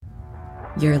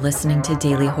You're listening to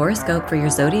Daily Horoscope for your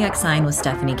zodiac sign with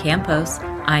Stephanie Campos.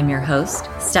 I'm your host,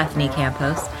 Stephanie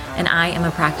Campos, and I am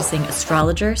a practicing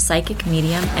astrologer, psychic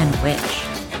medium, and witch.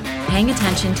 Paying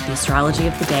attention to the astrology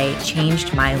of the day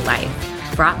changed my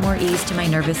life, brought more ease to my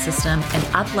nervous system, and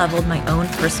up-leveled my own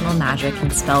personal magic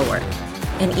and spell work.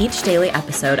 In each daily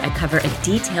episode, I cover a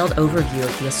detailed overview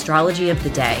of the astrology of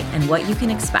the day and what you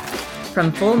can expect.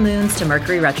 From full moons to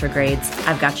Mercury retrogrades,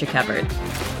 I've got you covered.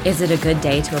 Is it a good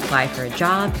day to apply for a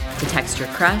job, to text your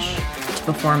crush, to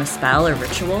perform a spell or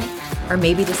ritual, or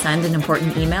maybe to send an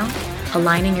important email?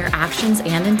 Aligning your actions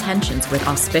and intentions with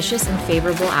auspicious and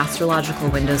favorable astrological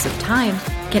windows of time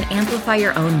can amplify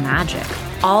your own magic,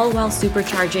 all while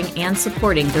supercharging and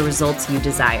supporting the results you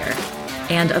desire.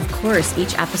 And of course,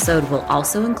 each episode will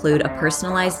also include a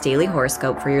personalized daily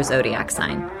horoscope for your zodiac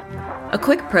sign. A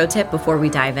quick pro tip before we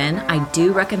dive in, I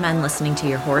do recommend listening to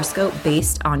your horoscope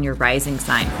based on your rising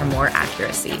sign for more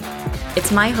accuracy.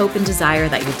 It's my hope and desire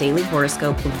that your daily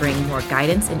horoscope will bring more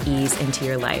guidance and ease into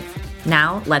your life.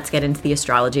 Now, let's get into the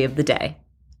astrology of the day.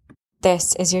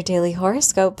 This is your daily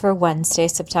horoscope for Wednesday,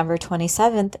 September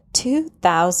 27th,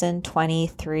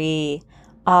 2023.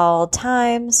 All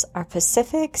times are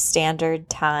Pacific Standard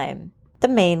Time. The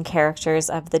main characters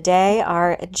of the day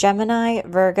are Gemini,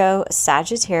 Virgo,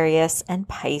 Sagittarius, and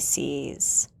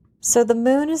Pisces. So the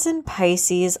moon is in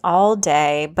Pisces all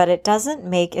day, but it doesn't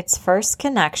make its first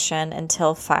connection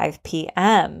until 5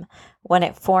 p.m. when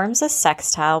it forms a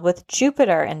sextile with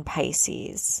Jupiter in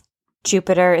Pisces.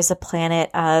 Jupiter is a planet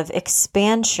of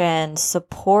expansion,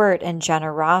 support, and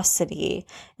generosity.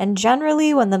 And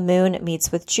generally, when the moon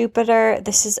meets with Jupiter,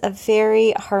 this is a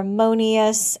very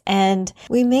harmonious, and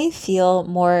we may feel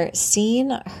more seen,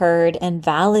 heard, and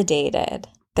validated.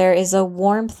 There is a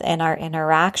warmth in our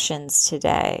interactions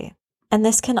today. And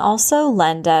this can also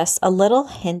lend us a little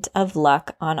hint of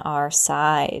luck on our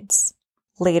sides.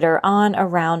 Later on,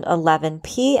 around 11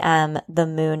 p.m., the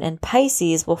moon in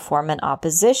Pisces will form an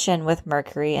opposition with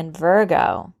Mercury in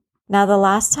Virgo. Now, the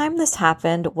last time this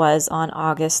happened was on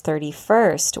August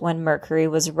 31st, when Mercury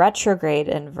was retrograde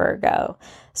in Virgo.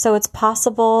 So it's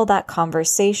possible that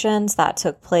conversations that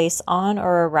took place on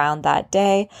or around that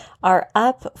day are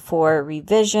up for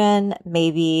revision.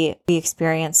 Maybe we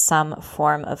experience some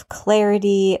form of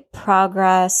clarity,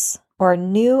 progress, or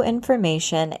new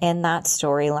information in that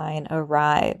storyline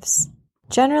arrives.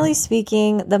 Generally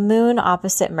speaking, the moon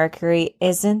opposite Mercury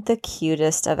isn't the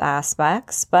cutest of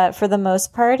aspects, but for the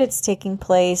most part, it's taking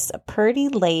place pretty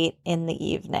late in the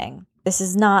evening. This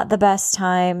is not the best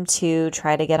time to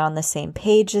try to get on the same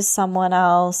page as someone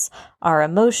else. Our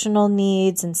emotional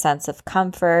needs and sense of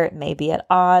comfort may be at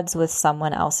odds with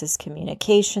someone else's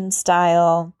communication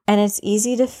style. And it's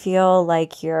easy to feel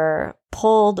like you're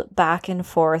pulled back and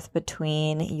forth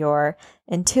between your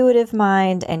intuitive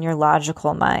mind and your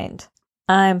logical mind.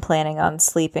 I'm planning on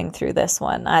sleeping through this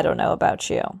one. I don't know about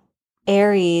you.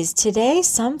 Aries, today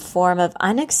some form of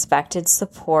unexpected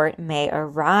support may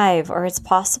arrive, or it's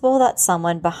possible that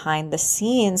someone behind the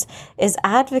scenes is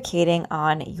advocating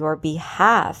on your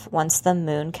behalf once the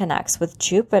moon connects with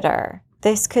Jupiter.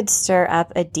 This could stir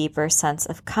up a deeper sense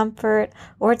of comfort,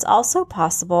 or it's also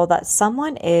possible that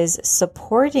someone is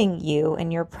supporting you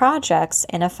in your projects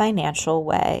in a financial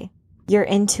way. Your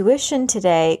intuition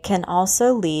today can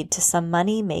also lead to some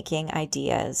money-making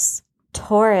ideas.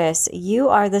 Taurus, you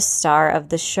are the star of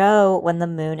the show when the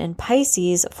moon in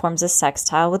Pisces forms a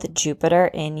sextile with Jupiter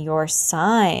in your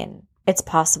sign. It's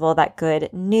possible that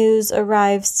good news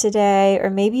arrives today, or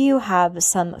maybe you have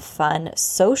some fun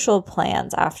social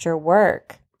plans after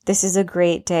work. This is a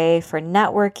great day for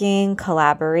networking,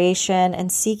 collaboration,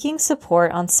 and seeking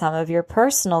support on some of your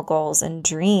personal goals and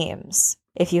dreams.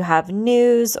 If you have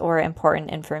news or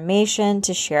important information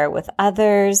to share with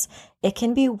others, it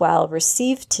can be well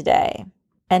received today.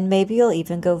 And maybe you'll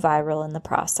even go viral in the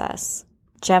process.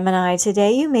 Gemini,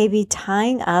 today you may be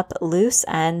tying up loose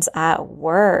ends at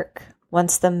work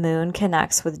once the moon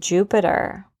connects with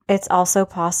Jupiter. It's also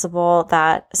possible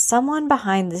that someone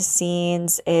behind the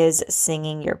scenes is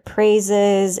singing your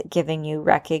praises, giving you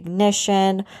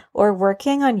recognition, or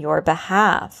working on your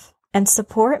behalf. And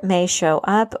support may show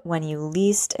up when you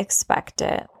least expect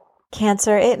it.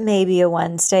 Cancer, it may be a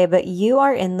Wednesday, but you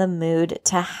are in the mood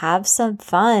to have some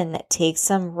fun, take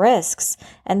some risks,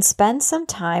 and spend some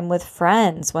time with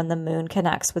friends when the moon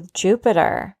connects with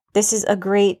Jupiter. This is a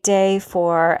great day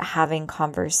for having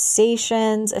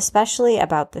conversations, especially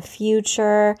about the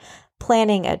future,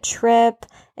 planning a trip,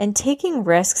 and taking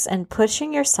risks and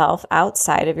pushing yourself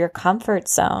outside of your comfort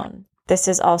zone. This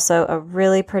is also a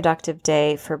really productive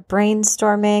day for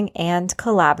brainstorming and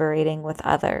collaborating with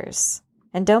others.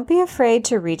 And don't be afraid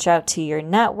to reach out to your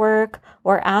network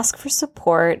or ask for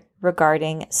support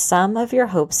regarding some of your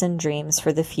hopes and dreams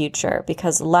for the future,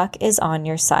 because luck is on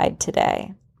your side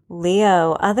today.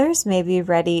 Leo, others may be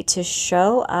ready to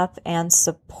show up and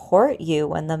support you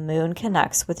when the moon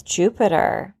connects with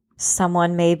Jupiter.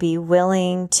 Someone may be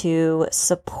willing to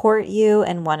support you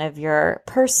in one of your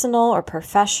personal or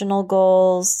professional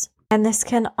goals. And this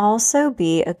can also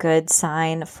be a good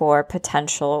sign for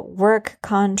potential work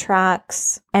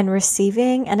contracts and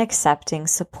receiving and accepting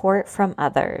support from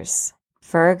others.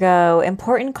 Virgo,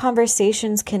 important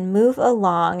conversations can move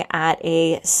along at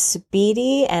a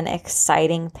speedy and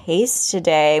exciting pace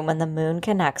today when the moon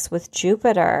connects with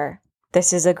Jupiter.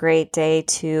 This is a great day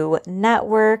to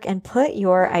network and put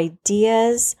your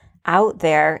ideas out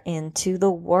there into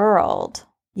the world.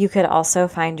 You could also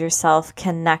find yourself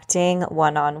connecting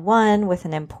one-on-one with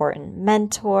an important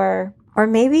mentor, or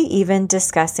maybe even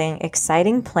discussing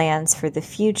exciting plans for the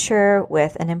future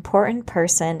with an important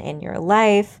person in your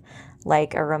life,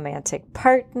 like a romantic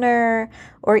partner,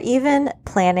 or even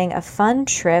planning a fun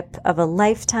trip of a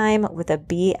lifetime with a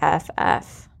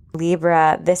BFF.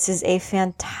 Libra, this is a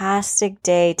fantastic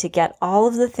day to get all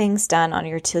of the things done on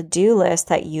your to-do list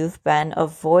that you've been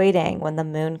avoiding when the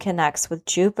moon connects with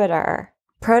Jupiter.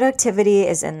 Productivity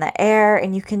is in the air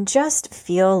and you can just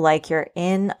feel like you're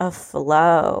in a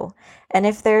flow. And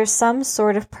if there's some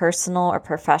sort of personal or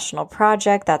professional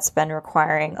project that's been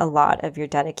requiring a lot of your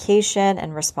dedication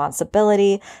and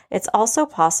responsibility, it's also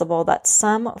possible that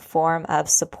some form of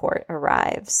support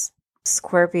arrives.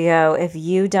 Scorpio, if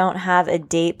you don't have a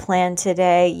date planned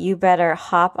today, you better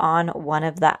hop on one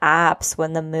of the apps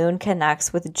when the moon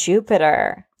connects with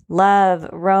Jupiter. Love,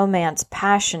 romance,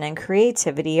 passion, and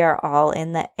creativity are all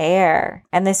in the air.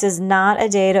 And this is not a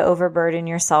day to overburden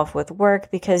yourself with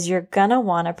work because you're gonna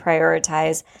want to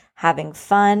prioritize having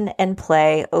fun and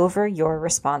play over your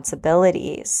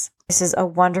responsibilities. This is a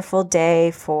wonderful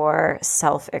day for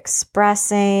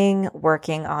self-expressing,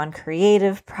 working on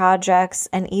creative projects,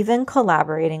 and even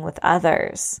collaborating with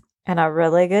others. And a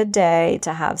really good day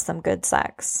to have some good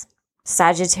sex.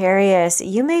 Sagittarius,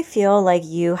 you may feel like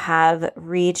you have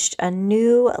reached a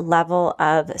new level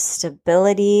of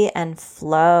stability and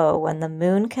flow when the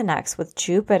moon connects with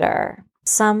Jupiter.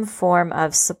 Some form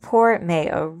of support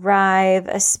may arrive,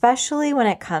 especially when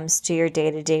it comes to your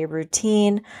day-to-day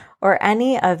routine or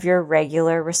any of your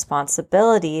regular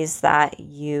responsibilities that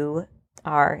you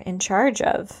are in charge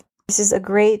of. This is a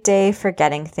great day for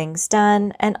getting things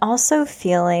done and also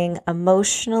feeling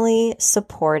emotionally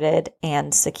supported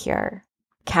and secure.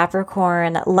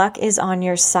 Capricorn, luck is on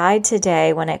your side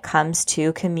today when it comes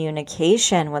to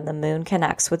communication when the moon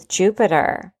connects with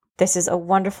Jupiter. This is a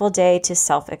wonderful day to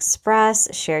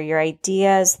self-express, share your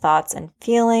ideas, thoughts, and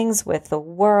feelings with the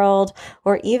world,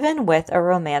 or even with a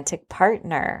romantic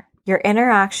partner. Your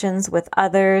interactions with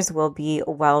others will be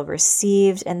well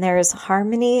received, and there is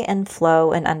harmony and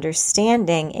flow and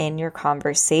understanding in your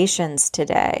conversations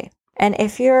today. And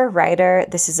if you're a writer,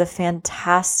 this is a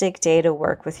fantastic day to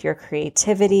work with your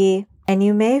creativity, and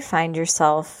you may find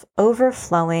yourself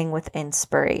overflowing with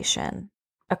inspiration.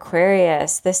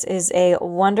 Aquarius, this is a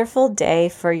wonderful day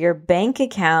for your bank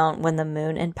account when the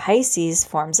moon in Pisces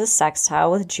forms a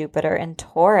sextile with Jupiter in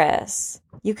Taurus.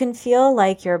 You can feel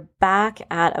like you're back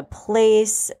at a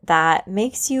place that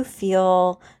makes you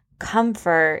feel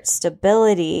comfort,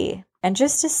 stability, and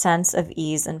just a sense of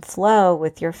ease and flow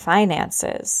with your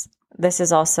finances. This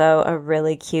is also a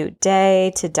really cute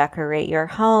day to decorate your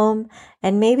home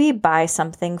and maybe buy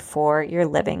something for your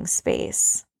living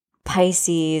space.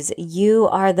 Pisces, you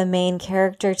are the main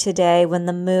character today when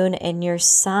the moon in your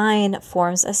sign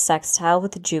forms a sextile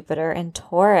with Jupiter in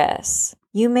Taurus.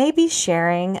 You may be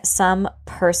sharing some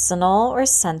personal or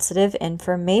sensitive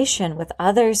information with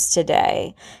others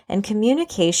today, and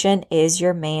communication is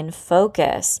your main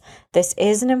focus. This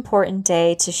is an important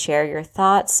day to share your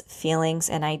thoughts, feelings,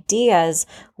 and ideas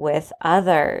with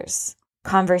others.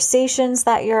 Conversations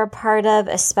that you're a part of,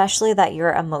 especially that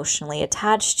you're emotionally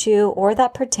attached to or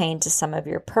that pertain to some of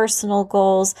your personal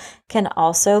goals, can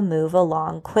also move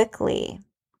along quickly.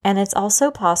 And it's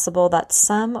also possible that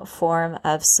some form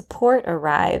of support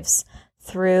arrives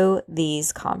through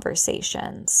these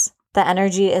conversations. The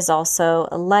energy is also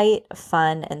light,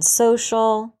 fun, and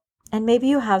social, and maybe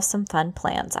you have some fun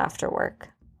plans after work.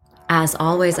 As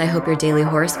always, I hope your daily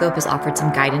horoscope has offered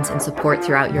some guidance and support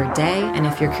throughout your day. And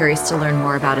if you're curious to learn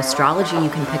more about astrology, you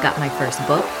can pick up my first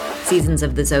book, Seasons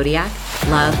of the Zodiac,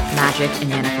 Love, Magic, and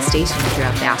Manifestation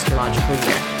throughout the astrological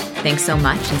year. Thanks so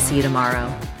much and see you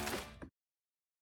tomorrow.